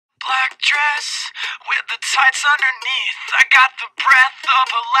dress with the tights underneath. I got the breath of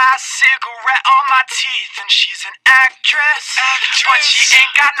a last cigarette on my teeth. And she's an actress, but she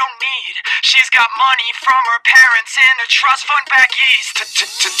ain't got no need. She's got money from her parents in a trust fund back east.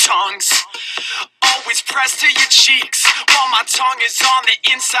 Tongues always pressed to your cheeks, while my tongue is on the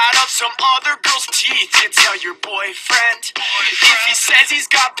inside of some other girl's teeth. You tell your boyfriend, if he says he's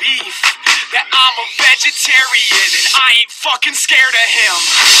got beef, that I'm a vegetarian and I ain't fucking scared of him.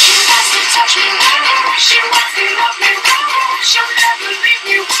 She wants to touch me, she wants to love me, she'll never leave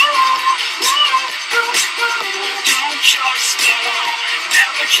me. Don't trust her,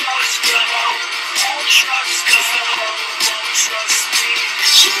 never trust her. Don't trust her, won't trust me.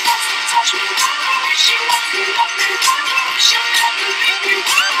 She wants to touch me, she wants to love me, she'll never leave me.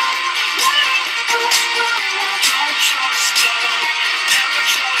 Don't trust her, never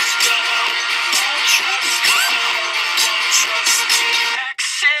trust her. Don't trust her, won't trust me.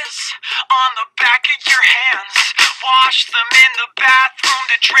 X's on the back of your hands, wash them in the bathroom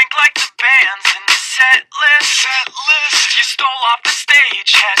to drink like the bands. And the set list you stole off the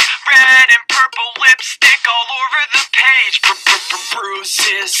stage has red and purple lipstick all over the page.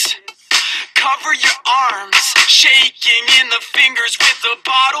 Bruises cover your arms, shaking in the fingers with a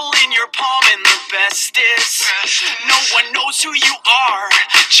bottle in your palm. And the best is, no one knows who you are,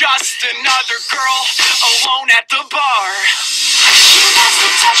 just another girl alone at the bar. She wants to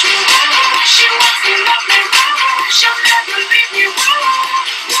touch me, she wants to love me, she'll never leave me.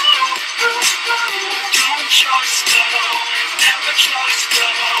 Don't trust her, never trust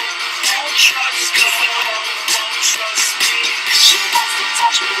her. Don't trust her, won't trust me. She wants to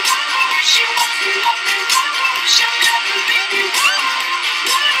touch me, she wants to love me, she'll never leave me.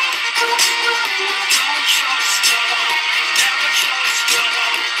 Don't trust her, never trust her.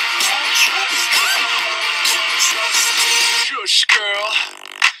 Don't trust her, won't trust me. Shush, girl,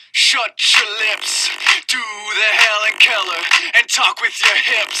 shut your lips. Do the Helen Keller and talk with your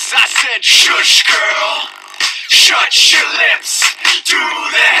hips. I said shush, girl, shut your lips. Do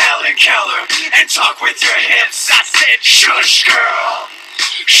the Helen Keller and talk with your hips. I said shush, girl,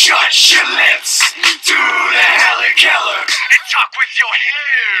 shut your lips. Do the Helen Keller and talk with your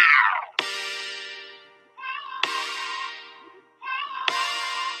hips.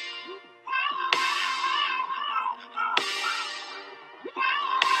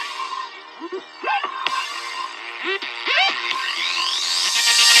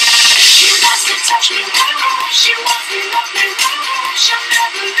 She wants to touch me, she wants to love me, she'll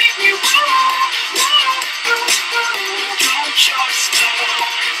never leave me. Don't trust her,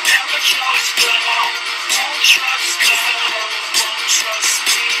 never trust her. Don't trust her, won't trust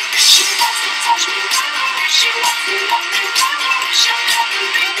me. She wants to touch me, she wants to love me, she'll never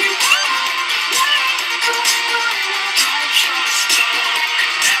leave me. Don't trust her,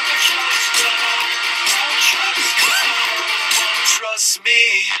 never trust her. Don't trust her, won't trust me.